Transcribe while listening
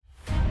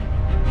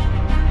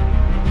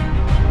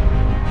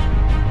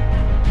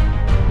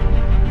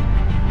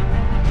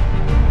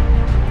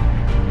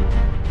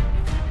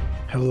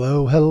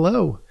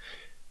hello.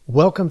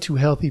 Welcome to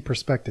Healthy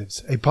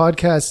Perspectives, a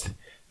podcast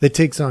that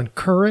takes on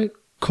current,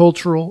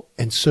 cultural,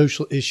 and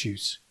social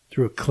issues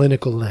through a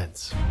clinical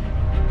lens.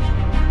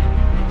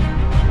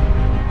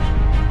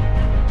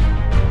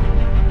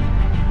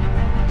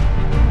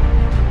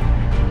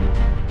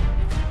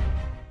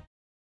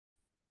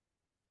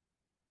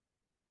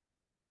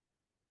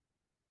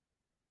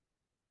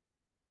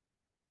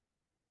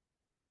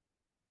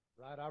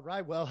 All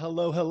right. Well,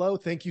 hello.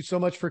 Thank you so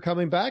much for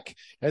coming back.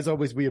 As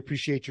always, we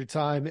appreciate your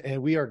time,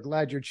 and we are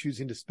glad you're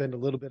choosing to spend a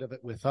little bit of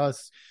it with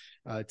us.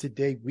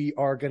 Today, we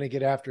are going to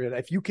get after it.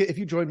 If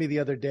you joined me the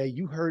other day,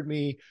 you heard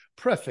me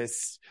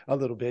preface a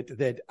little bit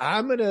that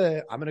I'm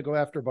gonna go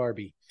after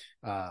Barbie.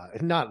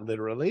 Not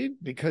literally,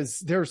 because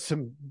there's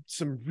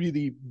some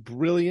really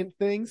brilliant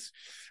things.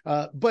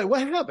 But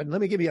what happened?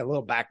 Let me give you a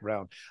little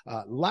background.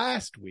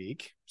 Last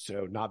week,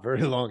 so not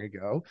very long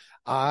ago,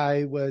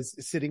 I was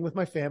sitting with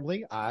my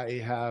family. I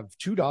have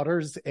two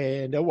daughters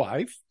and a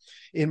wife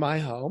in my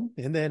home,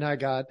 and then I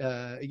got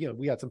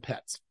we got some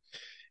pets,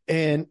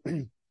 and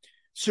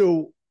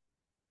so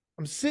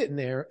I'm sitting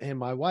there and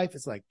my wife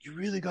is like, you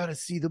really got to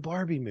see the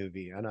Barbie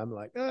movie. And I'm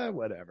like,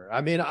 whatever.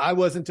 I mean, I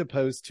wasn't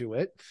opposed to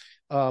it.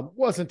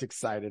 Wasn't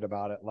excited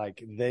about it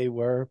like they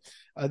were.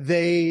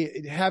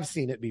 They have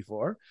seen it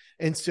before.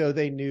 And so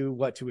they knew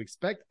what to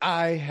expect.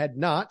 I had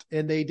not,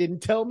 and they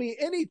didn't tell me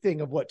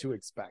anything of what to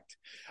expect.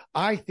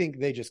 I think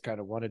they just kind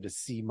of wanted to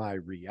see my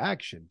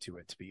reaction to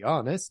it, to be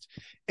honest.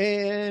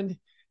 And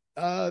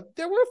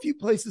there were a few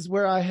places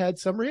where I had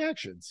some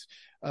reactions.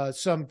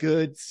 Some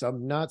good,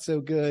 some not so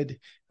good.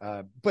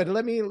 But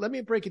let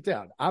me break it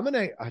down. I'm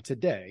going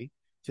to,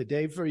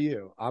 today for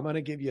you, I'm going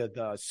to give you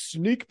the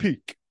sneak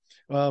peek.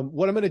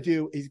 What I'm going to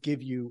do is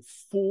give you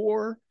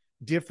 4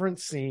 different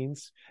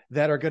scenes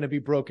that are going to be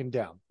broken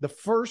down. The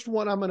first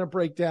one I'm going to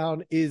break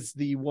down is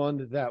the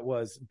one that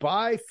was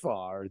by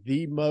far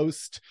the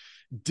most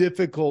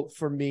difficult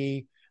for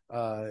me,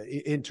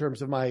 in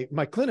terms of my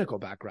clinical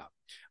background.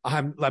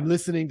 I'm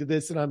listening to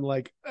this and I'm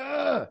like,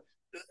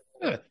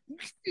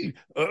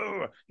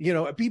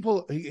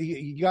 people,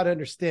 you got to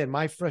understand,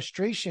 my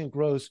frustration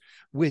grows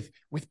with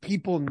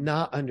people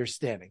not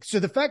understanding. So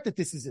the fact that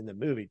this is in the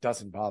movie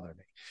doesn't bother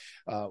me.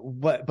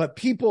 But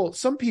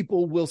some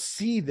people will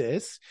see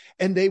this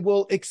and they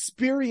will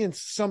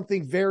experience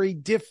something very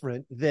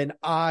different than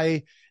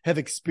I have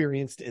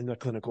experienced in the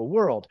clinical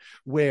world,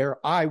 where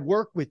I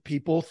work with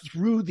people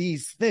through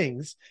these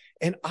things.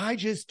 And I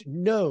just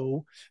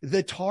know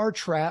the tar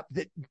trap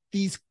that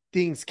these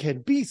things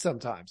can be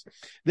sometimes.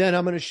 Then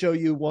I'm going to show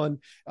you one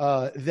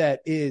that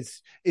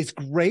is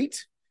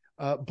great,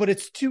 but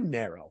it's too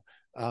narrow.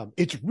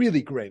 It's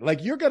really great.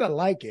 Like, you're going to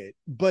like it,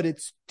 but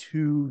it's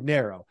too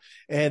narrow.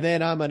 And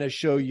then I'm going to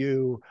show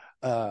you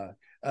a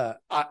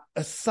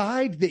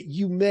side that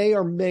you may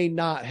or may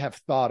not have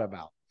thought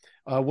about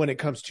when it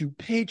comes to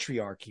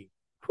patriarchy.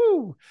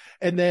 Whew.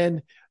 And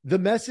then the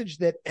message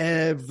that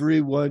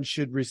everyone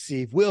should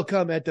receive will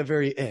come at the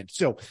very end.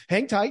 So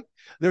hang tight.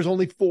 There's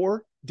only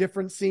 4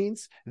 different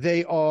scenes.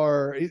 This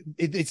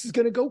is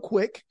going to go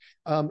quick.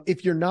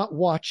 If you're not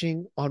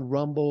watching on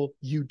Rumble,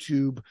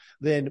 YouTube,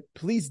 then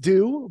please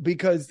do,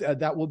 because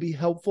that will be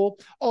helpful.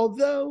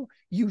 Although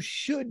you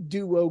should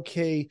do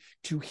okay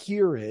to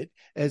hear it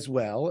as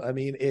well. I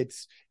mean,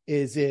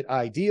 is it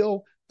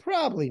ideal?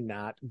 Probably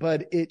not,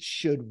 but it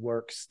should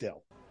work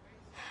still.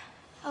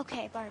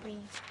 Okay, Barbie,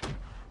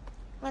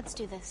 let's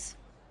do this.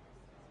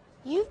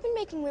 You've been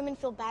making women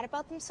feel bad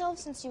about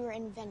themselves since you were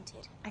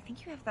invented. I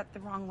think you have that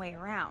the wrong way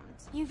around.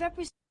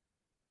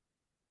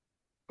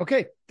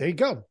 Okay, there you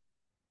go.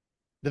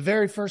 The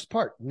very first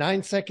part,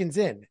 9 seconds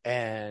in,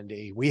 and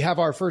we have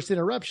our first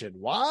interruption.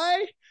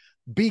 Why?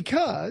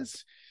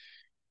 Because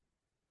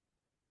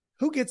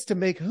who gets to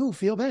make who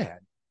feel bad?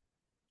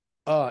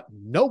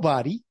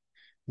 Nobody.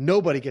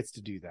 Nobody gets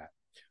to do that.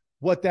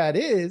 What that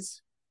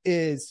is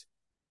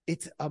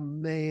it's a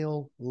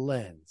male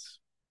lens.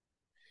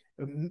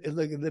 Let me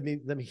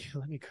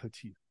go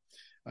to you.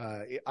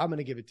 I'm going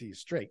to give it to you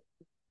straight.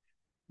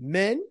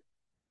 Men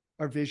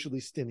are visually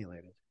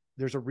stimulated.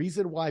 There's a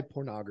reason why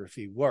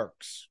pornography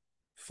works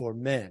for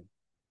men.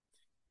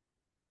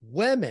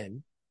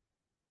 Women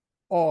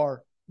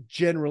are,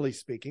 generally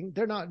speaking,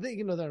 they're not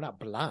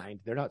blind.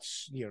 They're not,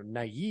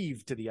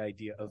 naive to the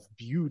idea of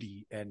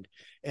beauty and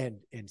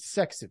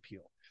sex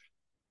appeal,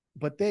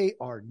 but they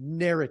are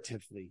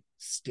narratively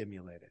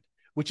stimulated,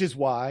 which is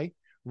why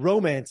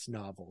romance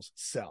novels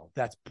sell.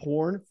 That's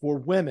porn for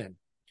women.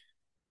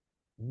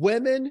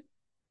 Women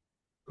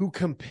who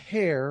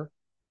compare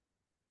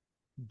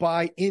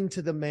buy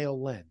into the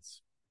male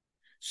lens.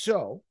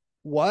 So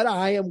what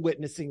I am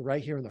witnessing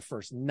right here in the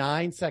first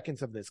 9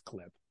 seconds of this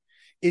clip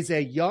is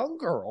a young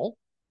girl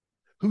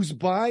who's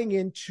buying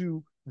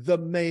into the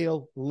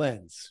male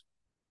lens.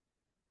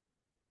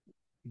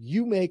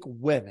 You make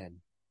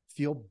women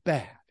feel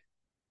bad.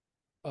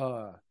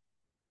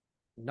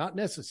 Not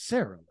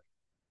necessarily,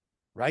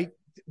 right?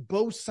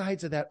 Both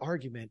sides of that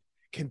argument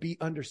can be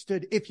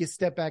understood if you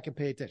step back and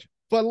pay attention.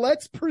 But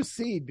let's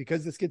proceed,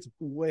 because this gets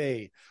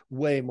way,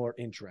 way more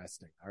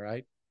interesting. All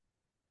right.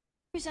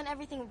 There's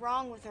everything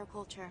wrong with our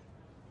culture.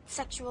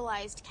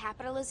 Sexualized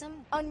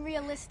capitalism,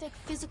 unrealistic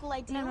physical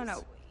ideals.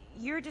 No.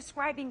 You're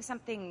describing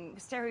something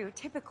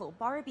stereotypical.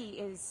 Barbie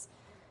is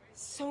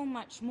so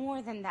much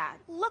more than that.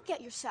 Look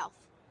at yourself.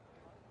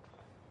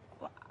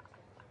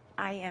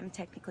 I am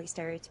technically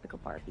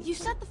stereotypical Barbie. You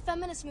set the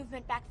feminist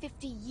movement back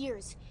 50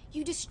 years.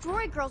 You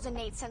destroy girls'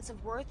 innate sense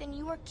of worth, and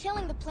you are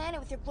killing the planet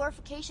with your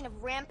glorification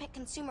of rampant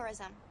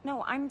consumerism.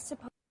 No, I'm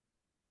supposed...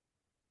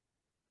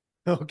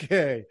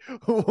 Okay.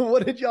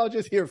 What did y'all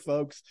just hear,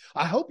 folks?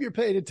 I hope you're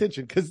paying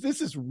attention because this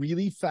is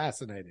really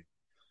fascinating.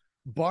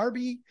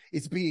 Barbie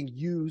is being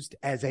used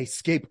as a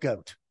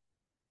scapegoat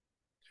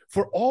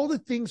for all the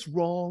things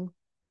wrong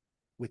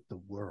with the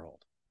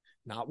world.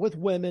 Not with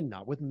women,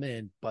 not with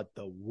men, but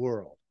the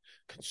world.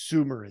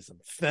 Consumerism,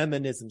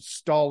 feminism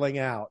stalling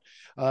out,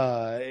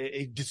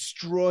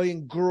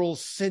 destroying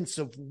girls' sense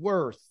of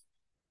worth.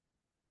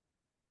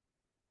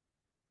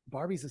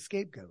 Barbie's a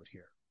scapegoat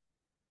here.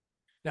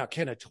 Now,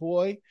 can a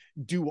toy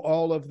do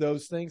all of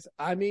those things?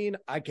 I mean,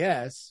 I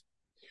guess.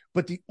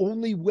 But the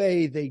only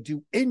way they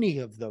do any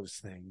of those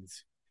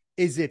things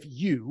is if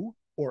you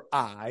or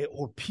I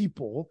or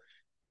people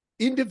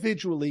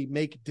individually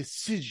make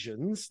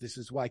decisions. This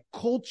is why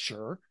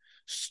culture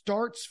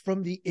starts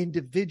from the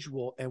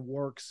individual and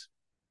works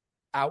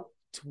out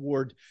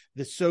toward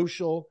the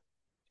social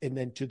and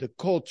then to the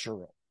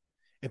cultural.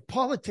 And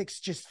politics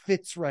just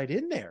fits right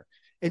in there.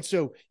 And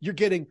so you're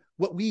getting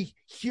what we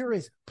hear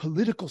as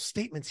political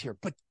statements here,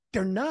 but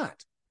they're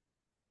not.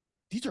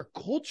 These are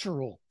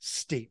cultural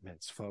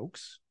statements,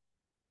 folks.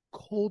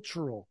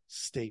 Cultural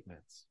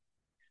statements.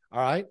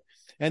 All right.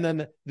 And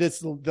then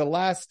the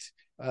last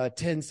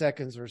 10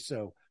 seconds or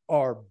so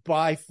are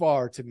by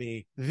far, to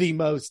me, the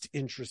most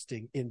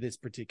interesting in this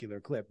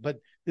particular clip. But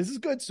this is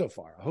good so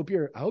far. I hope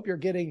you're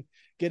getting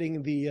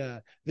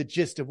the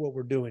gist of what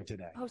we're doing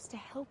today. Supposed to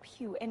help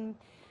you and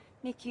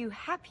make you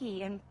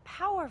happy and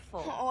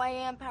powerful. Oh, I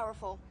am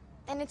powerful.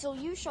 And until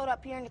you showed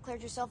up here and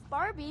declared yourself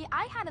Barbie,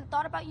 I hadn't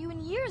thought about you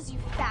in years, you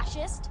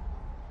fascist.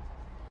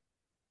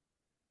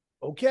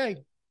 Okay.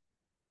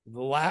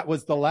 That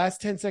was the last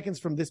 10 seconds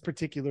from this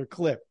particular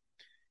clip.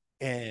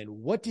 And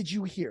what did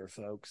you hear,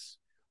 folks?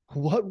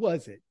 What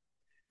was it?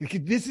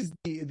 This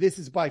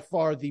is by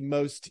far the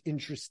most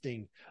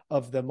interesting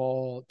of them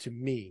all to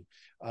me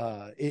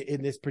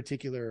in this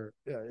particular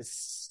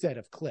set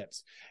of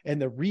clips.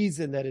 And the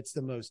reason that it's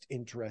the most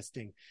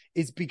interesting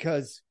is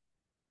because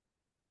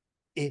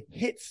it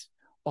hits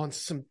on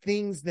some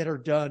things that are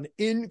done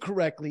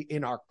incorrectly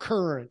in our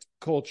current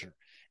culture.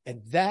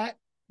 And that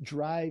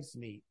drives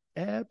me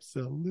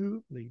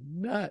absolutely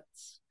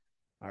nuts.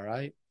 All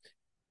right.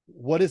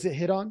 What does it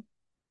hit on?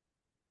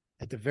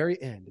 At the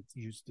very end, it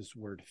used this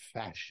word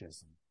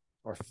fascism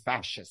or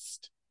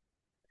fascist.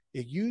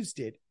 It used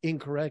it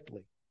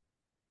incorrectly.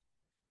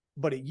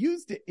 But it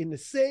used it in the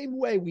same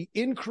way we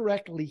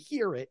incorrectly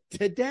hear it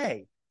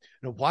today.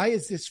 Now, why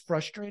is this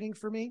frustrating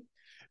for me?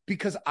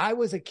 Because I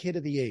was a kid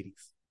of the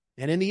 80s.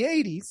 And in the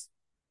 80s,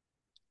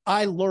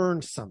 I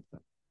learned something.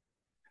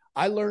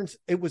 I learned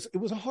it was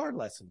a hard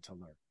lesson to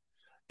learn.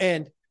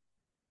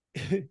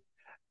 And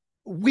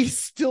we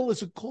still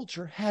as a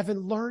culture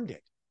haven't learned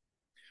it.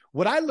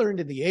 What I learned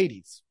in the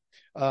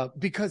 80s,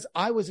 because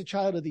I was a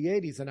child of the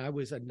 80s and I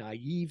was a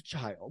naive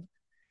child.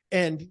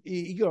 And,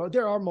 you know,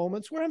 there are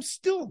moments where I'm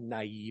still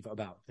naive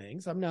about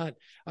things. I'm not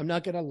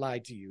going to lie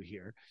to you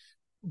here.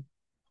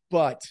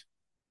 But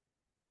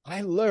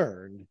I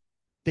learned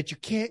that you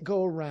can't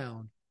go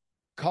around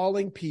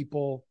calling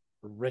people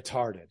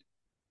retarded.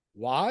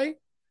 Why?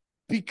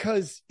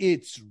 Because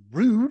it's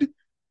rude.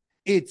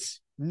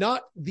 It's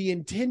not the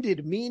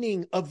intended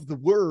meaning of the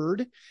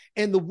word,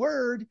 and the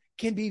word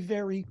can be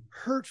very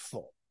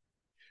hurtful.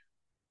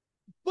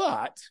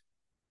 But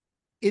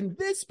in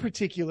this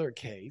particular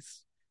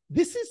case,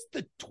 this is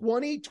the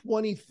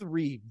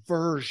 2023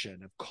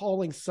 version of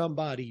calling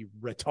somebody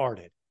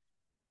retarded.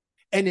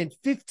 And in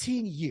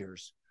 15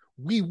 years,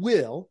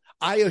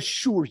 I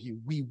assure you,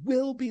 we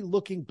will be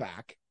looking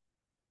back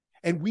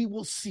and we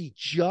will see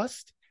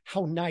just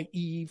how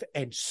naive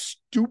and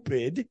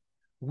stupid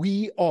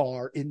we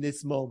are in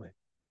this moment.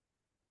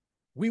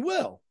 We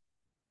will.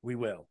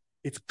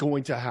 It's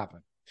going to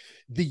happen.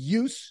 The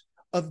use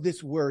of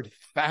this word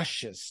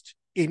fascist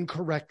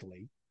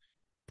incorrectly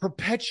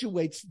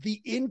perpetuates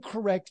the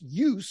incorrect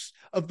use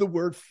of the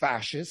word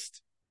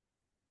fascist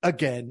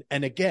again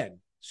and again.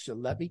 So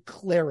let me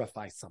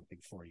clarify something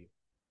for you.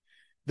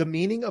 The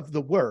meaning of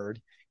the word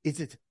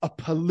is it's a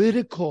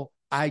political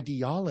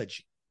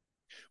ideology,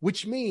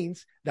 which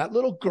means that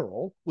little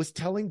girl was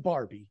telling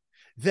Barbie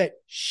that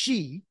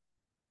she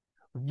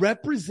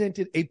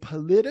represented a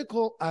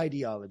political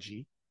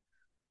ideology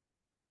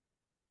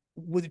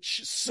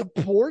which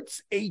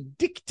supports a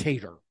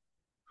dictator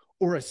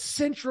or a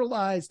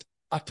centralized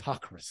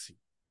autocracy.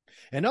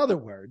 In other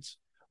words,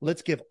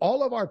 let's give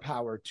all of our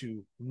power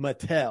to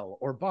Mattel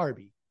or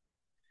Barbie,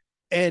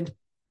 and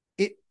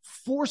it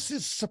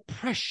forces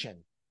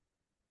suppression.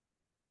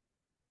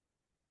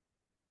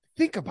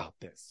 Think about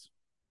this.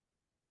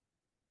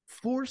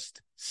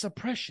 Forced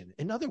suppression.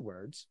 In other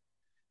words,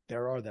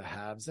 there are the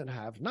haves and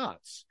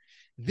have-nots.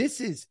 This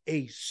is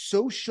a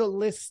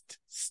socialist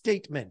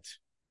statement,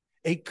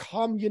 a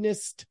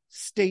communist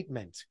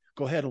statement.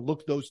 Go ahead and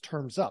look those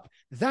terms up.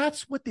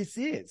 That's what this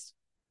is.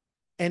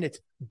 And it's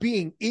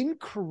being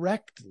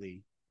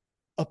incorrectly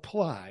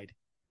applied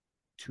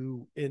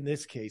to, in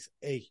this case,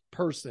 a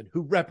person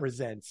who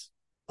represents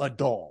a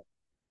doll.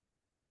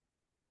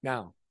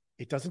 Now,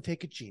 it doesn't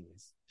take a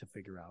genius to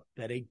figure out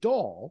that a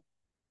doll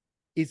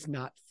is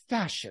not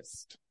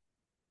fascist.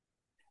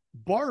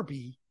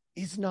 Barbie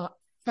is not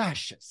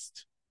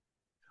fascist.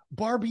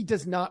 Barbie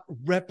does not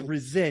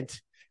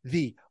represent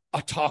the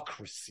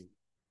autocracy,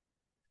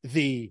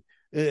 the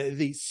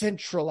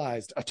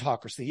centralized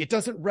autocracy. It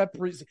doesn't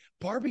represent,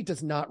 Barbie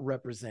does not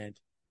represent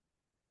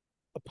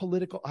a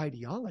political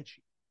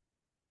ideology.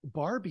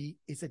 Barbie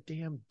is a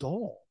damn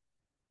doll.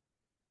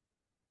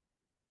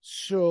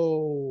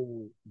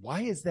 So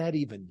why is that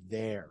even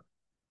there?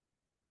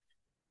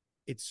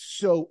 It's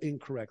so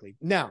incorrectly.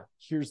 Now,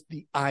 here's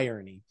the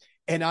irony.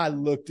 And I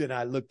looked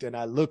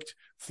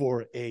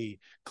for a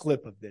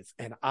clip of this,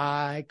 and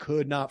I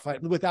could not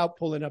find, without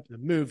pulling up the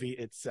movie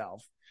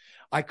itself,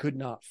 I could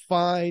not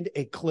find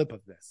a clip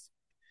of this.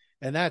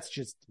 And that's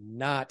just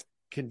not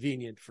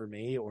convenient for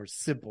me or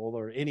simple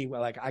or anyway.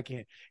 Like I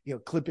can't,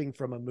 clipping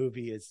from a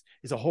movie is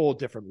a whole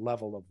different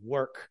level of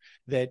work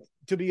that,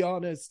 to be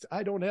honest,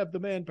 I don't have the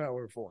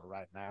manpower for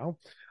right now.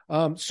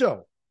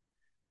 So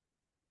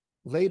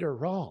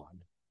later on,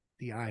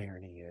 the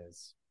irony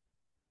is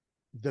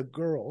the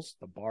girls,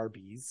 the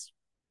Barbies,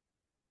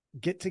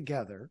 get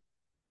together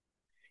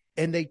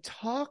and they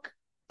talk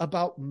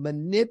about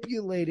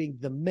manipulating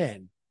the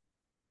men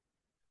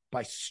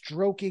by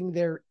stroking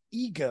their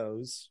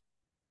egos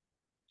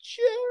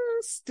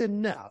just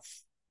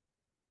enough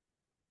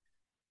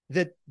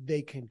that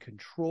they can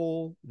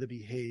control the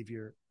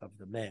behavior of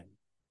the men.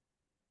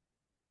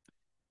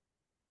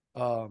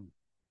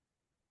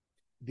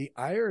 The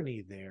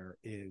irony there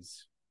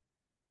is,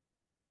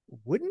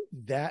 wouldn't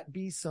that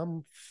be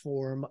some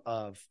form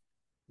of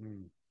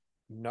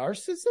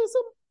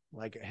narcissism?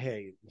 Like,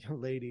 hey,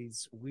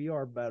 ladies, we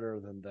are better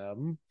than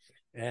them,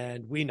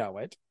 and we know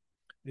it.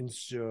 And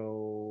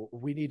so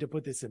we need to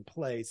put this in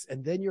place.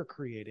 And then you're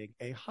creating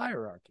a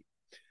hierarchy.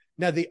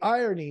 Now, the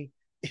irony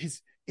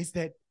is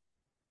that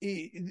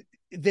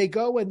they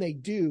go and they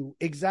do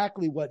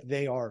exactly what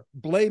they are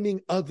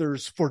blaming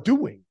others for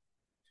doing.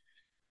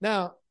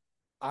 Now,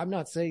 I'm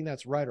not saying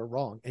that's right or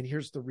wrong. And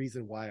here's the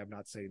reason why I'm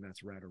not saying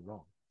that's right or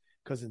wrong.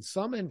 Because in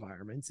some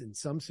environments, in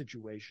some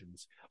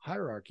situations,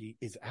 hierarchy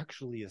is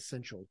actually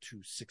essential to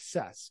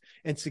success.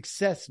 And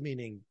success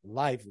meaning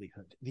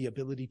livelihood, the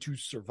ability to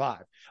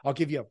survive. I'll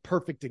give you a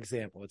perfect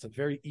example. It's a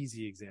very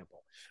easy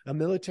example. A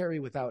military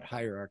without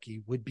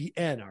hierarchy would be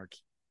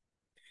anarchy.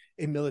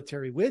 A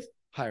military with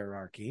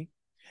hierarchy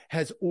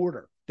has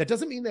order. That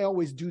doesn't mean they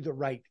always do the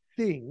right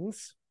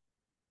things,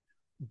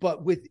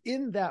 but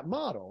within that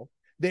model,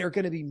 they are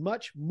going to be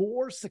much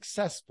more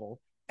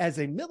successful as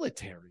a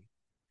military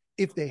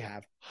if they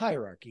have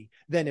hierarchy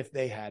than if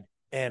they had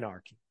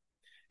anarchy.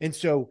 And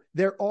so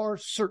there are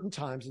certain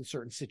times and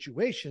certain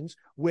situations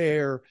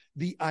where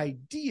the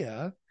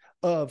idea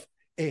of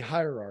a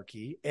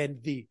hierarchy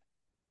and the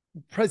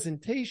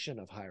presentation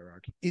of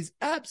hierarchy is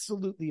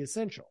absolutely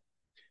essential.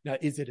 Now,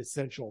 is it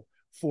essential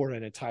for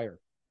an entire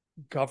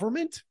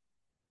government?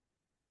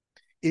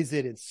 Is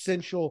it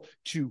essential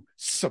to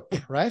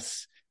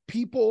suppress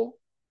people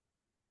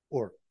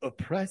or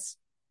oppress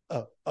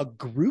a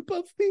group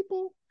of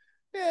people?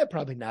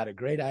 Probably not a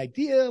great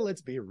idea.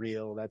 Let's be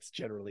real. That's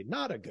generally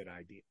not a good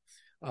idea.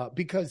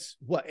 Because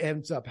what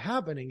ends up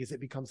happening is it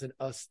becomes an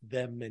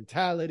us-them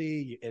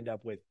mentality. You end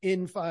up with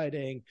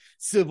infighting,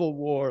 civil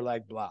war,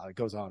 like blah, it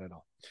goes on and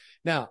on.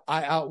 Now,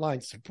 I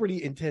outlined some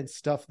pretty intense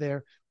stuff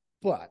there,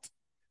 but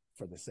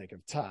for the sake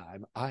of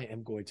time, I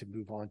am going to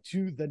move on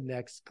to the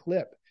next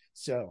clip.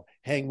 So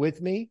hang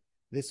with me.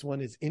 This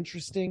one is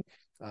interesting.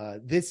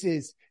 This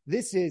is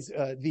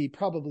the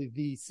probably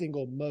the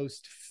single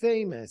most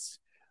famous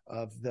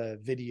of the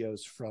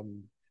videos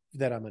from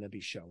that I'm going to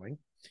be showing.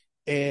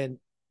 And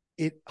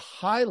it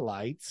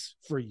highlights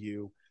for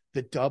you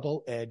the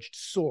double-edged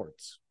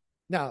swords.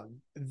 Now,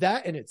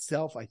 that in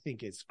itself, I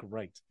think is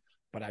great,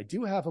 but I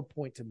do have a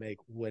point to make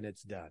when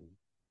it's done.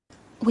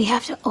 We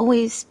have to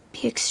always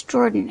be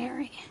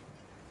extraordinary,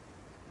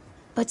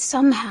 but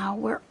somehow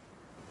we're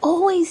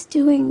always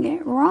doing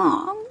it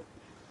wrong.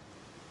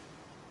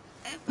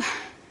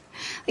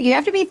 Like, you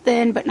have to be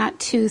thin, but not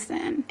too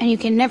thin. And you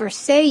can never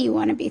say you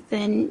want to be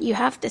thin. You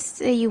have to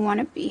say you want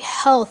to be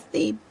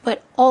healthy,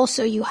 but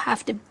also you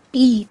have to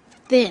be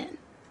thin.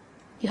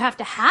 You have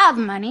to have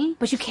money,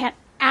 but you can't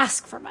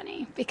ask for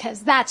money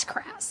because that's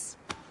crass.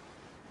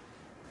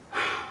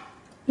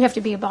 You have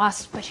to be a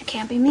boss, but you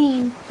can't be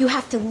mean. You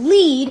have to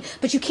lead,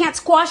 but you can't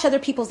squash other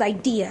people's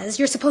ideas.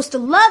 You're supposed to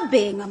love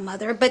being a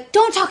mother, but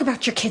don't talk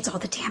about your kids all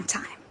the damn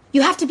time.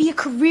 You have to be a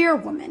career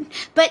woman,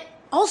 but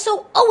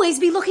also always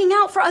be looking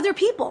out for other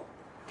people.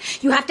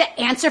 You have to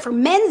answer for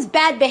men's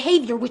bad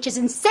behavior, which is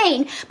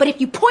insane, but if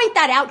you point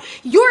that out,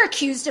 you're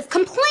accused of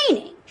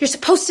complaining. You're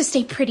supposed to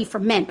stay pretty for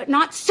men, but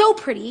not so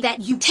pretty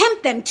that you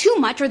tempt them too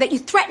much or that you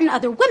threaten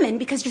other women,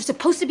 because you're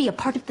supposed to be a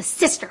part of the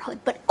sisterhood,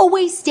 but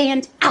always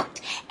stand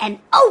out and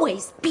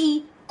always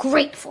be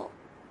grateful.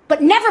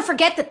 But never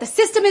forget that the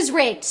system is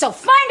rigged, so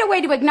find a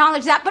way to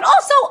acknowledge that, but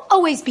also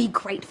always be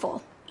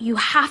grateful. You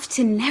have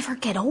to never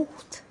get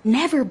old,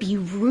 never be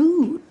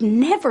rude,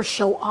 never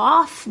show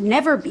off,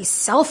 never be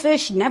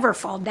selfish, never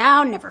fall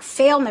down, never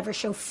fail, never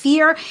show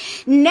fear,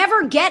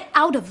 never get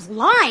out of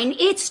line.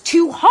 It's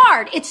too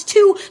hard. It's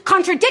too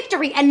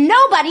contradictory, and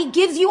nobody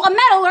gives you a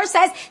medal or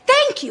says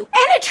thank you.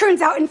 And it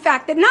turns out, in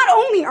fact, that not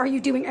only are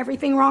you doing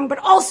everything wrong, but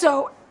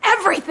also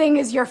everything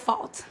is your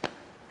fault.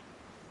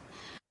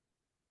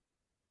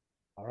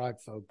 All right,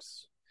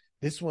 folks.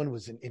 This one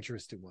was an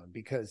interesting one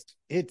because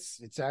it's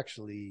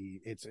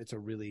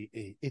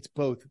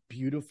both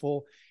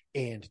beautiful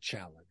and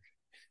challenging.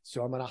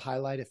 So I'm going to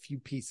highlight a few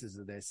pieces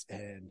of this,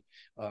 and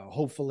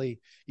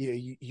hopefully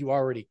you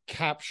already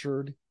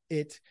captured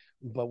it.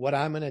 But what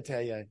I'm going to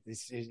tell you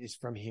is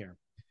from here.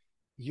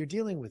 You're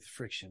dealing with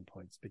friction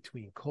points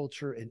between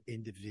culture and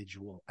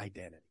individual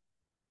identity.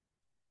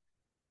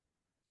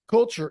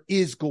 Culture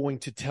is going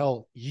to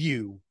tell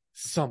you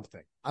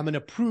something. I'm going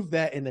to prove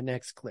that in the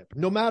next clip.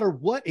 No matter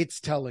what it's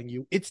telling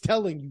you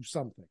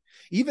something.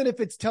 Even if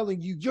it's telling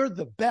you you're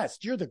the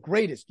best, you're the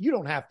greatest, you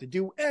don't have to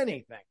do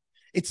anything.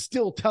 It's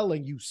still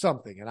telling you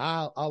something, and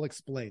I'll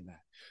explain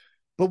that.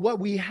 But what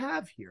we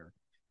have here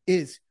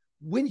is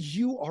when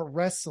you are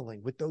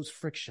wrestling with those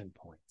friction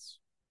points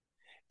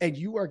and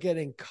you are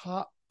getting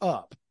caught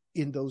up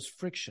in those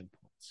friction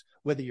points,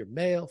 whether you're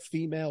male,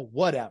 female,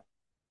 whatever,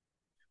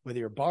 whether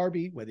you're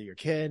Barbie, whether you're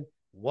Ken,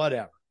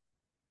 whatever.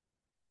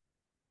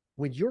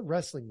 When you're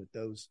wrestling with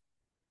those,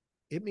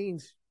 it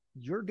means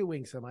you're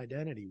doing some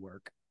identity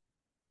work.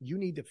 You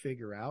need to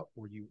figure out,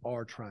 or you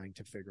are trying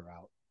to figure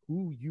out,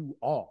 who you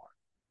are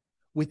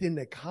within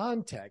the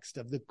context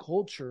of the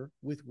culture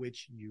with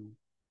which you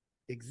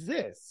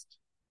exist.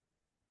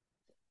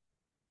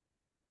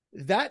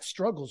 That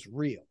struggle's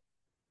real.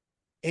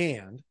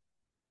 And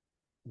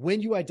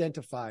when you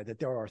identify that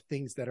there are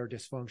things that are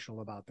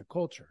dysfunctional about the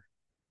culture,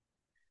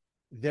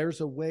 there's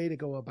a way to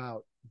go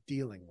about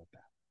dealing with that.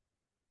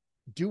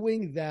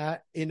 Doing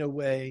that in a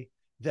way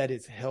that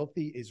is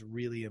healthy is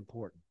really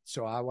important.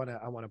 So I want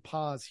to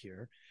pause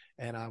here,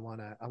 and I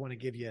want to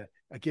give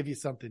you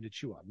something to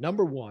chew on.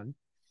 Number one,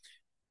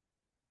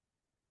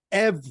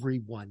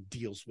 everyone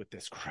deals with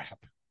this crap.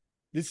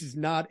 This is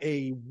not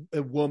a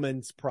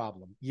woman's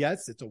problem.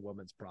 Yes, it's a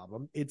woman's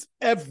problem. It's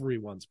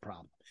everyone's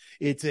problem.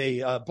 It's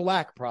a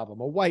black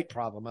problem, a white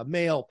problem, a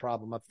male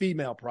problem, a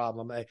female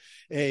problem,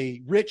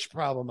 a rich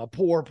problem, a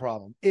poor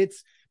problem.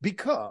 It's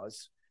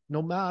because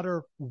no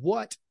matter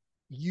what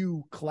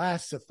you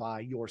classify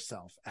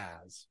yourself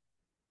as,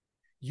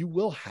 you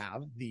will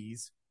have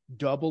these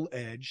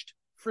double-edged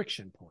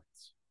friction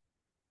points.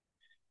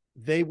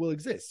 They will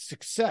exist.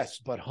 Success,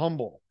 but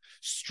humble.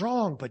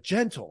 Strong, but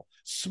gentle.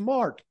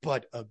 Smart,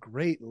 but a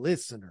great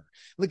listener.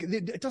 Look,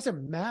 it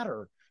doesn't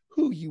matter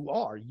who you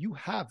are. You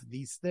have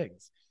these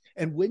things.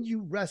 And when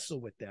you wrestle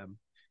with them,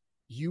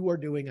 you are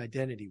doing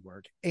identity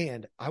work.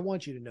 And I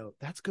want you to know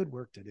that's good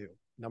work to do.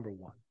 Number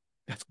one.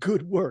 That's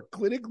good work.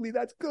 Clinically,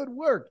 that's good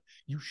work.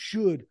 You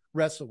should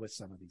wrestle with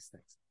some of these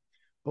things.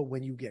 But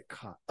when you get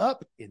caught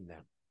up in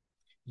them,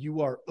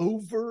 you are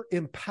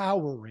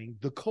over-empowering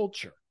the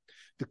culture.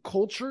 The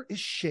culture is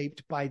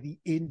shaped by the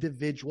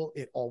individual.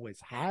 It always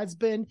has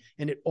been,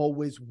 and it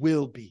always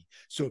will be.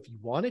 So if you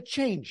want to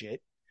change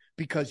it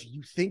because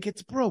you think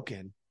it's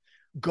broken,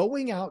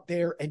 going out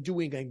there and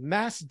doing a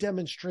mass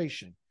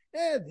demonstration,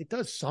 it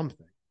does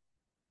something.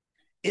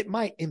 It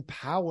might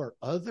empower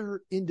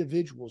other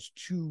individuals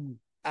to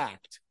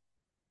act.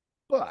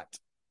 But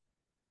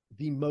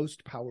the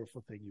most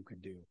powerful thing you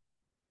can do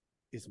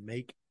is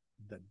make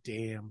the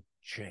damn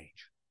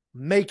change.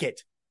 Make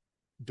it.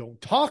 Don't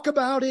talk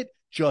about it.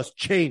 Just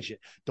change it.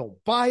 Don't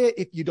buy it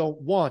if you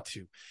don't want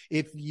to.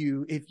 If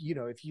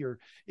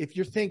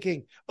you're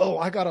thinking, oh,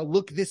 I got to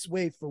look this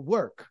way for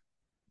work.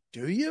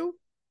 Do you?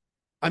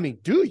 I mean,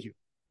 do you?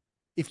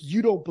 If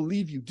you don't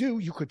believe you do,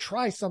 you could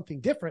try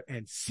something different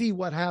and see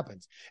what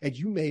happens. And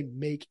you may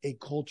make a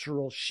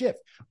cultural shift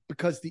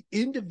because the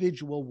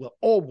individual will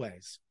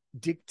always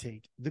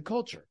dictate the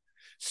culture.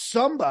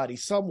 Somebody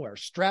somewhere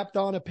strapped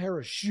on a pair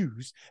of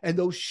shoes and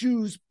those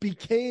shoes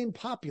became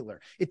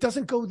popular. It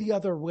doesn't go the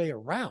other way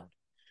around.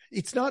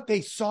 It's not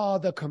they saw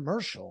the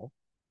commercial.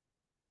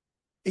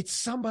 It's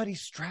somebody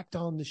strapped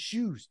on the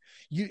shoes.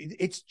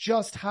 It's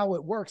just how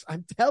it works.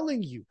 I'm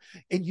telling you.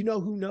 And you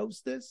know who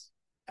knows this?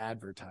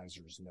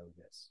 Advertisers know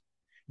this.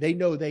 They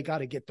know they got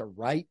to get the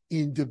right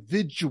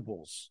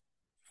individuals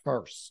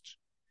first,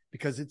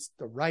 because it's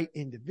the right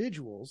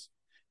individuals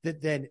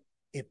that then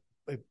it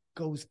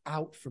goes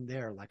out from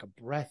there like a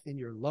breath in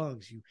your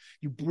lungs.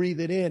 You breathe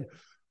it in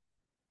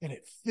and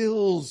it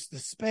fills the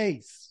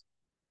space.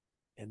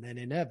 And then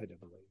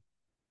inevitably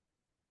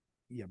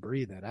you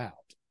breathe it out.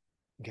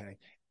 Okay.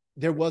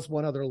 There was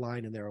one other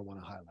line in there I want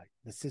to highlight.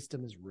 The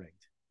system is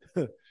rigged.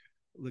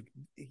 Look,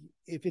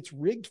 if it's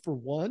rigged for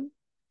one,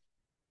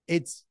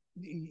 it's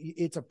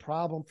a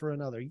problem for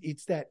another.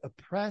 It's that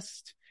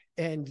oppressed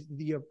and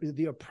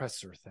the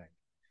oppressor thing.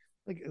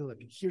 Like, look,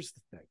 here's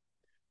the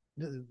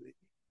thing.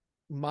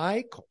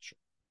 My culture,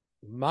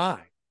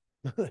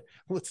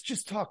 let's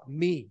just talk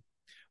me.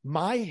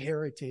 My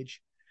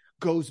heritage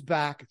goes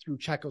back through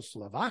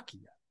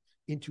Czechoslovakia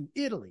into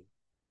Italy.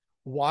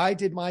 Why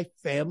did my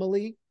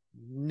family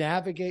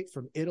navigate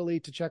from Italy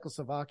to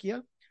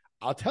Czechoslovakia?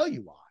 I'll tell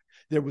you why.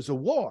 There was a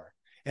war,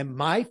 and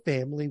my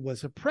family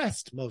was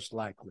oppressed, most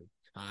likely.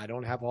 I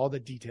don't have all the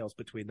details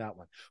between that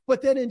one.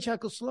 But then in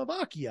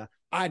Czechoslovakia,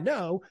 I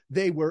know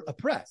they were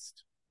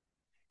oppressed.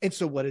 And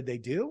so what did they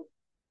do?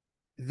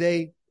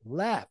 They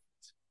left.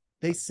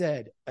 They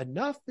said,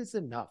 enough is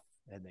enough.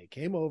 And they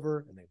came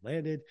over and they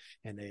landed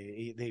and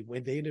they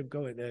ended up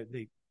going,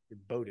 they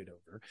boated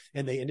over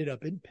and they ended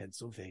up in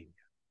Pennsylvania.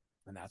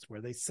 And that's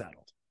where they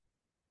settled.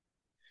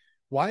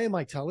 Why am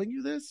I telling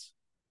you this?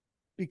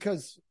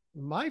 Because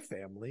my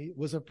family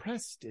was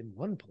oppressed in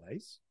one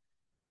place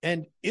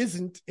and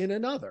isn't in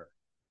another.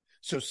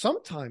 So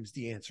sometimes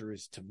the answer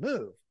is to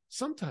move.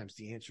 Sometimes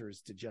the answer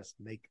is to just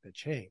make the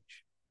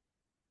change.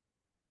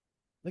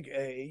 Like,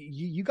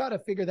 you got to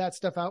figure that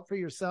stuff out for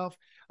yourself.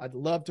 I'd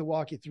love to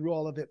walk you through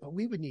all of it, but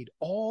we would need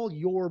all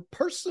your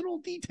personal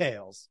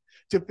details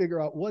to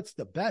figure out what's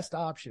the best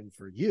option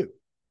for you.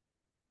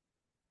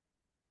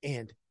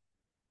 And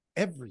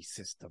every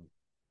system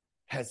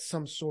has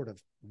some sort of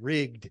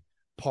rigged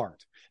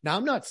part. Now,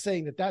 I'm not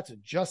saying that that's a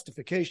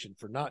justification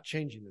for not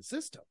changing the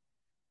system,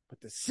 but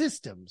the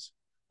systems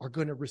are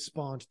going to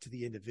respond to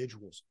the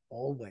individuals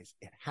always.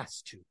 It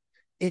has to.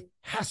 It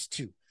has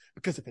to.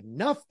 Because if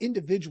enough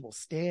individuals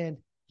stand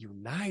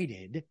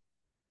united,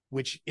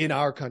 which in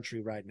our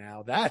country right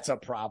now, that's a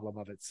problem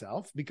of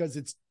itself,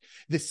 because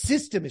the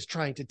system is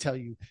trying to tell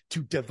you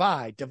to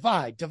divide,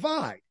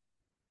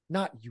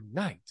 not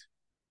unite.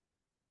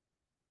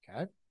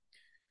 Okay.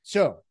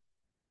 So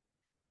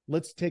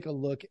let's take a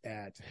look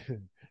at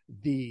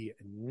the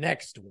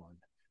next one.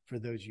 For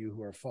those of you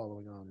who are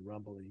following on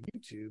Rumble and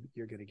YouTube,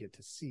 you're going to get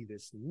to see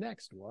this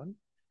next one.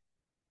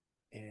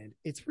 And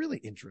it's really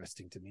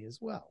interesting to me as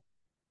well.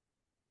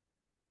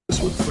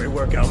 Great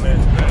workout, man.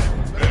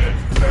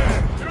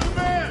 Man. You're the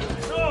man.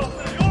 No,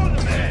 you're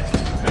the man.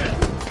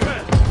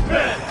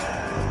 Man.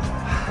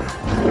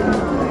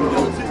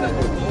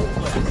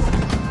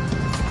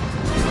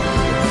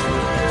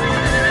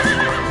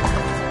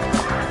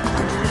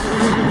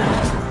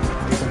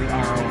 These are the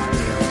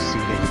ROI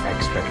exceeding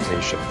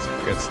expectations.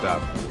 Good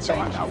stuff. So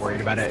I'm not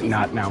worried about it.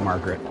 Not now,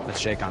 Margaret. Let's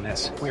shake on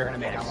this. We're going to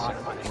make a lot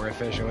of money. We're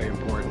officially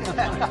important.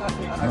 Yes.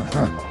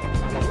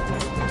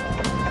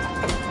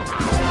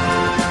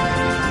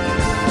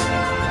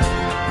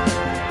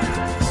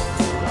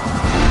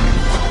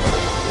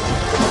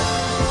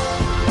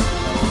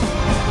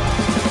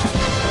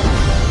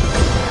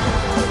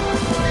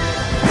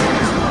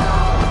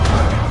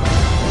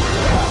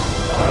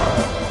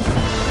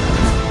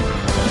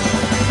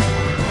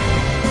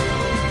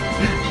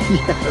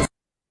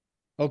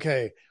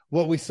 Okay,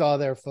 what we saw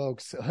there,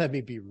 folks. Let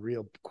me be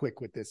real quick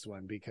with this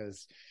one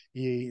because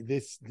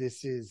this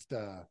is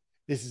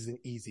an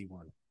easy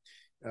one.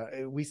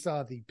 We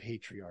saw the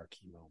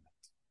patriarchy moment.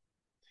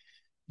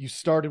 You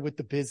started with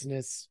the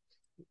business,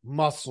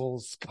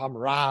 muscles,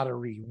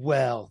 camaraderie,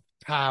 wealth,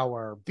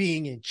 power,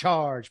 being in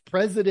charge,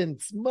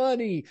 presidents,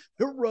 money,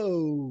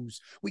 heroes.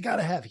 We got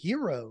to have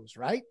heroes,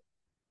 right?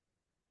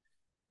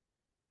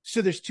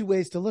 So there's two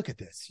ways to look at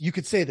this. You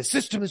could say the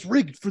system is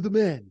rigged for the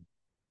men.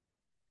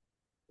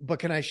 But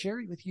can I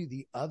share with you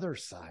the other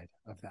side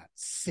of that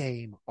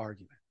same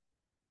argument?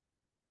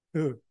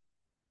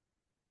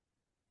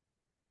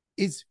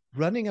 Is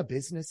running a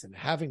business and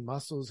having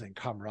muscles and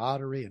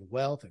camaraderie and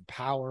wealth and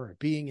power and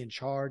being in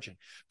charge and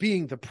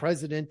being the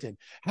president and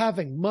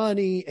having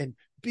money and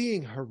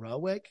being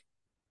heroic,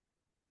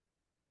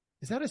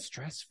 is that a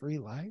stress-free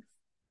life?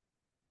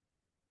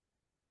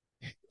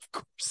 Of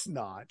course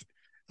not.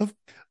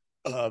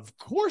 Of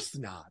course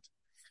not.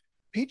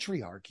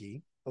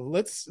 Patriarchy,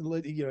 there's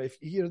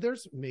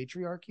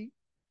matriarchy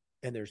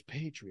and there's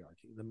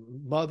patriarchy, the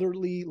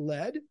motherly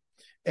led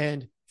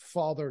and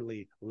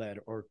fatherly led,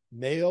 or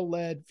male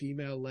led,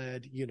 female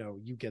led,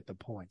 you get the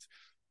points.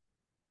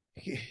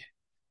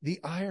 The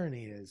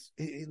irony is,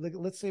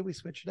 let's say we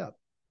switch it up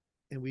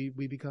and we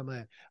become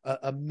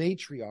a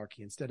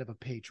matriarchy instead of a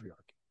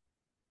patriarchy.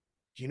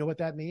 Do you know what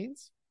that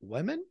means?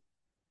 Women,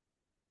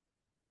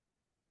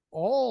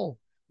 all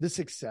the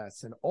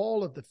success and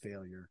all of the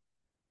failure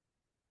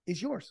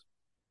is yours.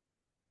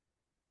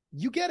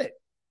 You get it.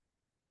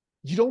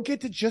 You don't get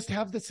to just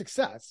have the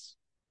success.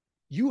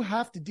 You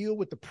have to deal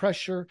with the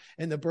pressure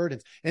and the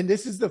burdens. And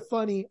this is the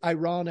funny,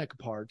 ironic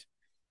part,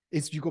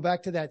 is you go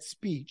back to that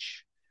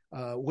speech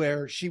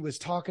where she was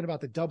talking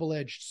about the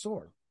double-edged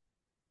sword.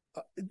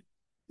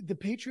 The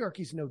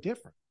patriarchy is no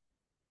different.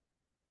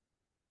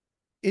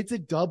 It's a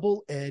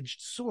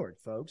double-edged sword,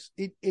 folks.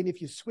 And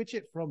if you switch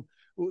it from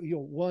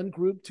one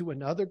group to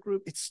another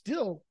group, it's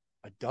still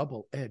a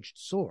double-edged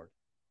sword.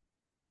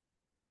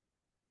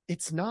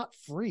 It's not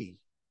free.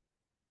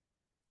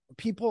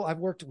 I've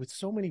worked with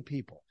so many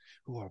people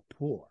who are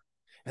poor,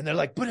 and they're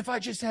like, but if I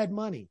just had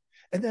money.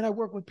 And then I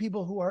work with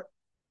people who are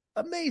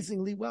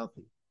amazingly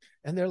wealthy,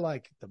 and they're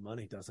like, the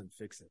money doesn't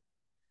fix it.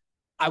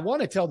 I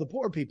want to tell the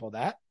poor people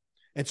that,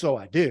 and so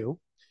I do.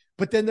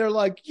 But then they're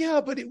like,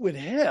 yeah, but it would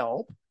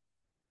help.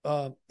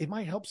 It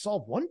might help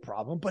solve one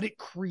problem, but it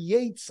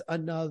creates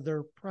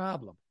another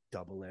problem.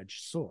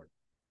 Double-edged sword.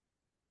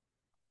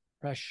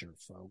 Pressure,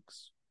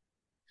 folks.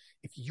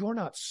 If you're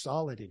not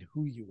solid in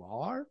who you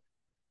are,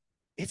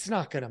 it's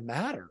not going to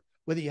matter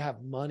whether you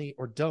have money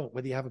or don't,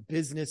 whether you have a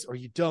business or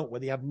you don't,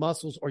 whether you have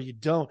muscles or you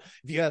don't,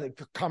 if you have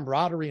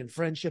camaraderie and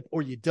friendship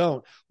or you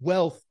don't,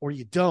 wealth or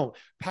you don't,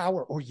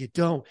 power or you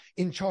don't,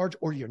 in charge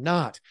or you're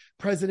not,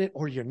 president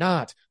or you're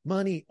not,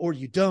 money or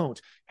you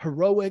don't,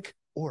 heroic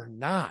or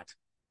not.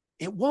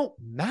 It won't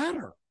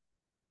matter.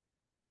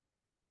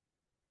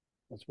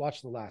 Let's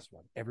watch the last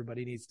one.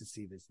 Everybody needs to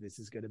see this. This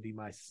is going to be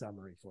my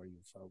summary for you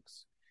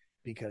folks,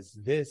 because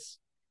this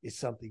is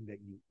something that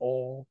you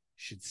all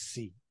should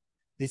see.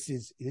 This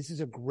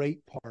is a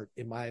great part,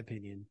 in my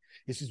opinion.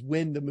 This is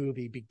when the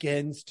movie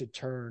begins to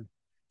turn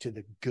to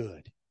the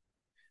good.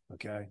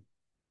 Okay?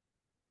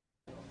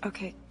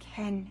 Okay,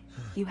 Ken,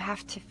 you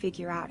have to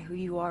figure out who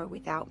you are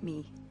without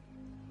me.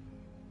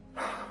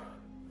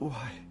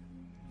 Why?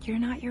 You're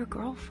not your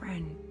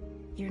girlfriend.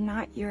 You're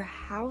not your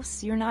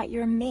house. You're not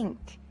your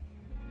mink.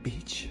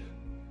 Beach?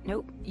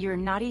 Nope, you're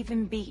not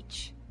even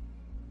Beach.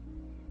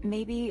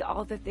 Maybe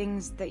all the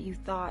things that you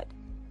thought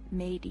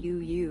made you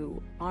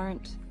you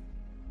aren't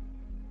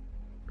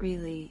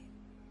really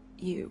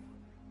you.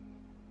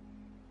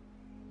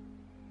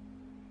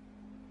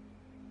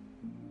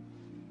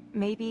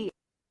 Maybe.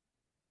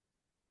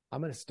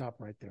 I'm going to stop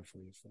right there for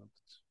you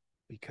folks,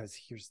 because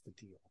here's the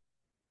deal.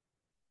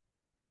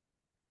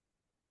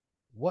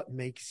 What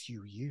makes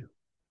you you?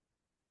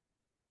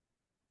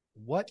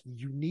 What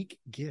unique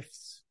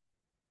gifts,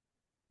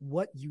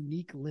 what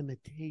unique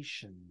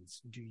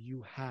limitations do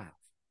you have?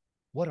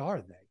 What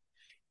are they?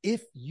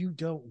 If you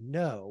don't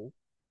know,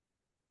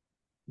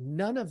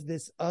 none of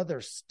this other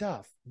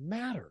stuff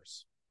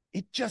matters.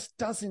 It just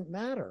doesn't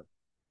matter.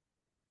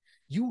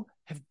 You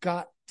have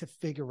got to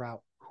figure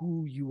out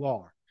who you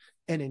are.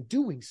 And in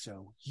doing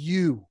so,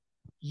 you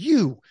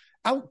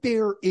out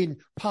there in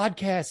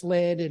podcast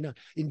land and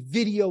in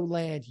video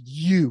land,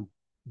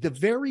 the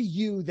very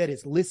you that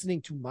is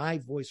listening to my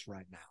voice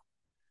right now,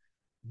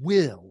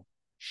 will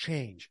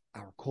change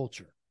our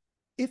culture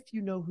if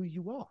you know who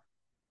you are.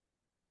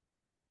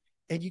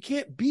 And you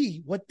can't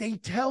be what they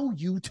tell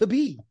you to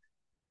be.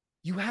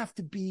 You have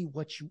to be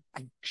what you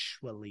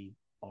actually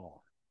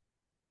are.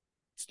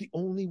 It's the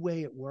only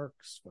way it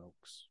works,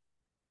 folks.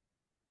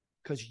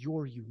 Because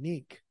you're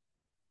unique.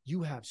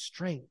 You have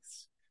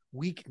strengths,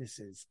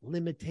 weaknesses,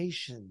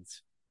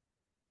 limitations.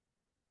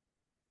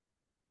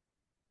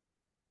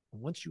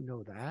 And once you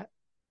know that,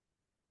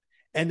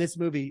 and this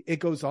movie, it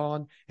goes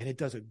on and it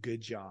does a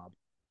good job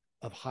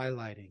of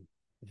highlighting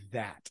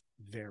that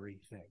very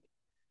thing.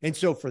 And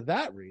so for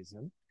that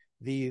reason,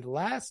 the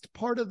last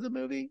part of the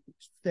movie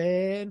is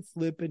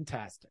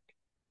fan-flippin-tastic.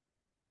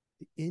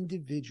 The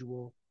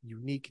individual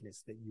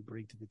uniqueness that you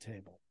bring to the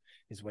table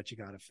is what you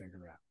got to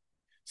figure out.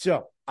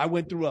 So I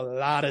went through a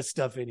lot of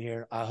stuff in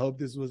here. I hope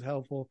this was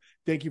helpful.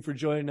 Thank you for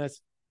joining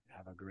us.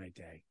 Have a great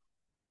day.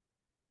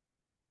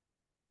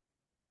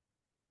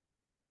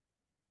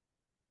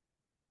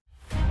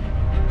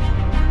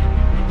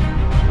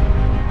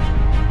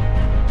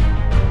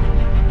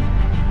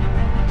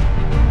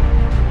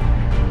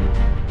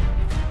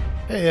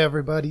 Hey,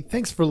 everybody.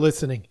 Thanks for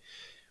listening.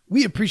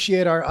 We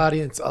appreciate our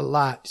audience a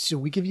lot, so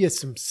we give you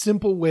some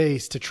simple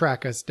ways to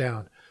track us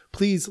down.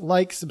 Please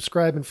like,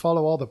 subscribe, and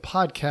follow all the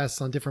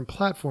podcasts on different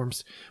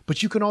platforms,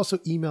 but you can also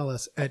email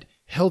us at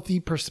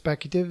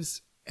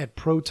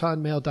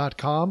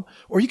healthyperspectives@protonmail.com,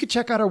 or you can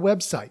check out our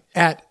website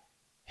at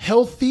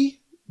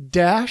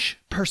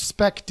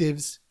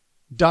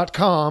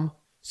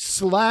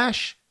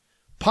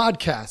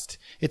healthy-perspectives.com/podcast.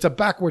 It's a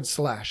backward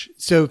slash.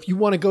 So if you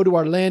want to go to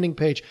our landing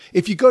page,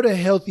 if you go to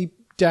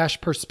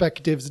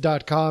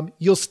healthy-perspectives.com,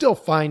 you'll still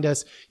find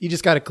us. You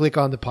just got to click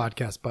on the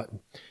podcast button.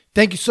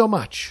 Thank you so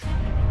much.